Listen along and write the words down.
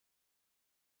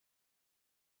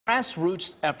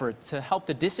Grassroots effort to help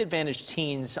the disadvantaged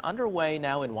teens underway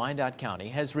now in Wyandotte County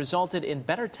has resulted in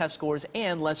better test scores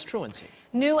and less truancy.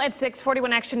 New at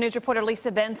 6:41 Action News reporter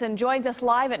Lisa Benson joins us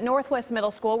live at Northwest Middle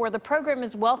School, where the program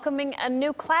is welcoming a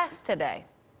new class today.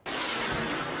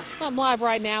 I'm live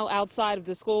right now outside of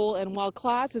the school, and while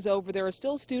class is over, there are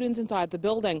still students inside the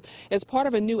building. It's part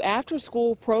of a new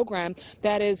after-school program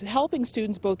that is helping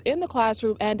students both in the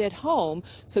classroom and at home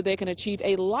so they can achieve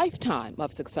a lifetime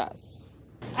of success.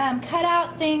 Cut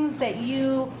out things that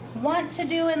you want to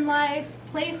do in life,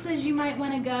 places you might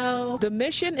want to go. The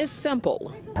mission is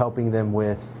simple. Helping them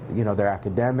with, their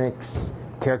academics,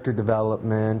 character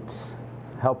development,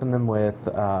 helping them with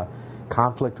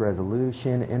conflict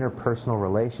resolution, interpersonal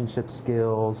relationship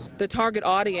skills. The target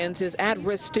audience is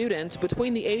at-risk students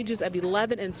between the ages of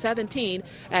 11 and 17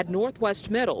 at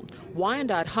Northwest Middle,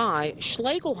 Wyandotte High,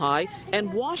 Schlegel High,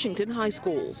 and Washington High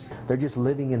Schools. They're just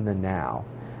living in the now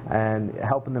and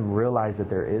helping them realize that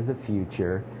there is a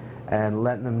future and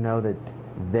letting them know that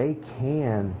they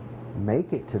can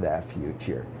make it to that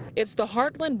future. It's the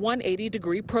Heartland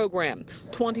 180-degree program.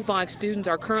 25 students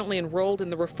are currently enrolled in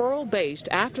the referral-based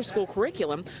after-school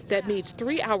curriculum that meets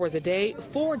 3 hours a day,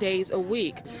 4 days a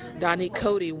week. Donnie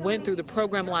Cody went through the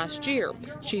program last year.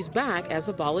 She's back as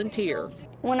a volunteer.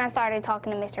 When I started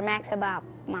talking to Mr. Max about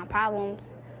my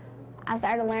problems, I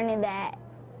started learning that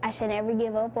I should never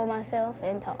give up on myself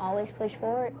and to always push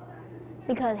forward,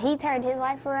 because he turned his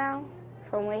life around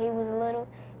from when he was little,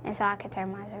 and so I could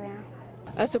turn mine around.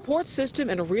 A support system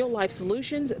and real-life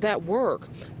solutions that work.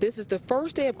 This is the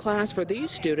first day of class for these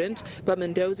students, but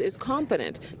Mendoza is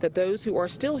confident that those who are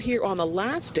still here on the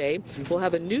last day will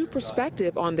have a new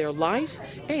perspective on their life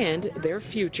and their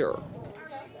future.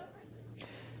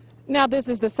 Now, this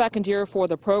is the second year for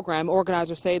the program.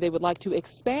 Organizers say they would like to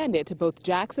expand it to both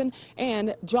Jackson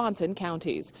and Johnson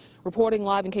counties. Reporting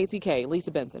live in KCK,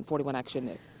 Lisa Benson, 41 Action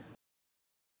News.